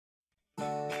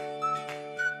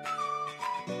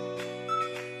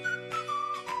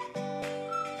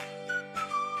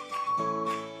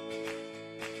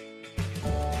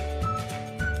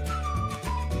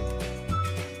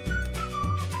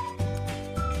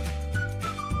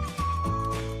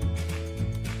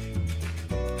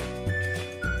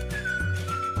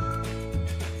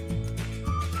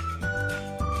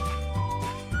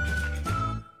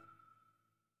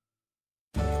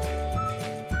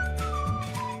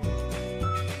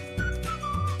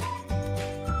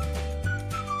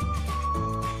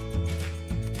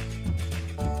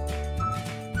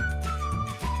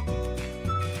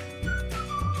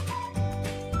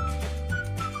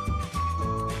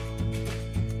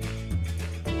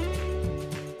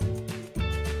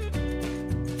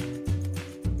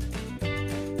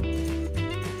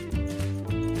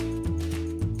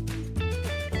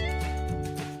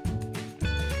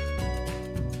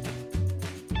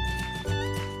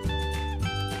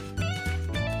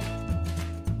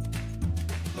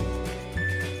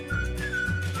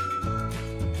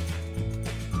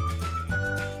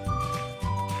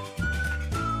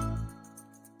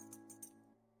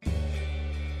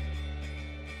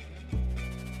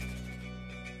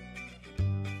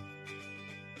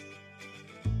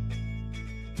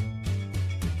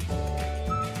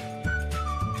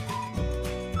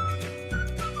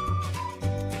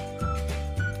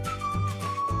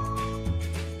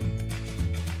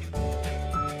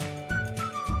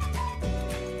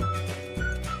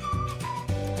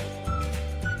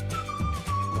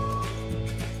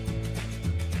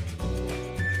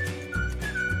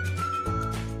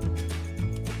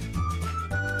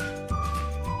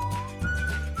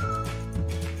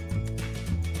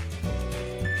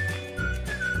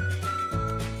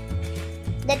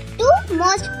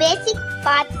most basic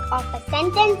parts of a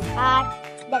sentence are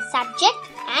the subject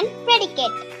and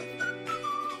predicate.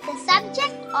 The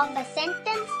subject of a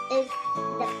sentence is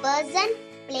the person,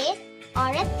 place,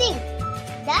 or a thing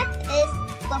that is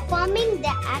performing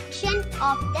the action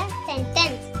of the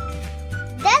sentence.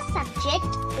 The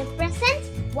subject represents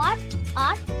what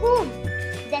or whom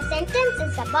the sentence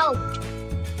is about.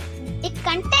 It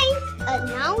contains a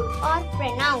noun or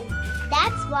pronoun.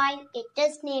 That's why it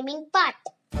is naming part.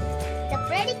 The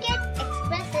predicate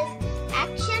expresses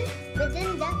action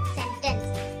within the sentence.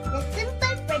 The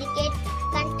simple predicate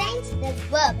contains the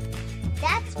verb.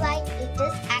 That's why it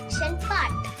is action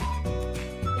part.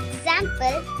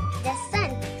 Example, the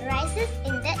sun rises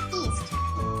in the east.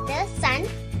 The sun,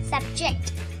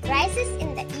 subject, rises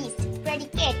in the east,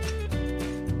 predicate.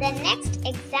 The next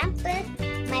example,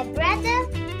 my brother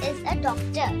is a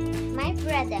doctor. My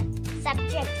brother,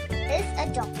 subject, is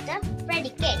a doctor,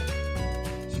 predicate.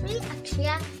 Sri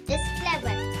Akshaya is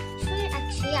clever. Sri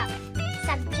Akshaya,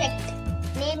 subject,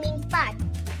 naming part,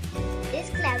 is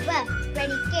clever,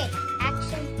 predicate.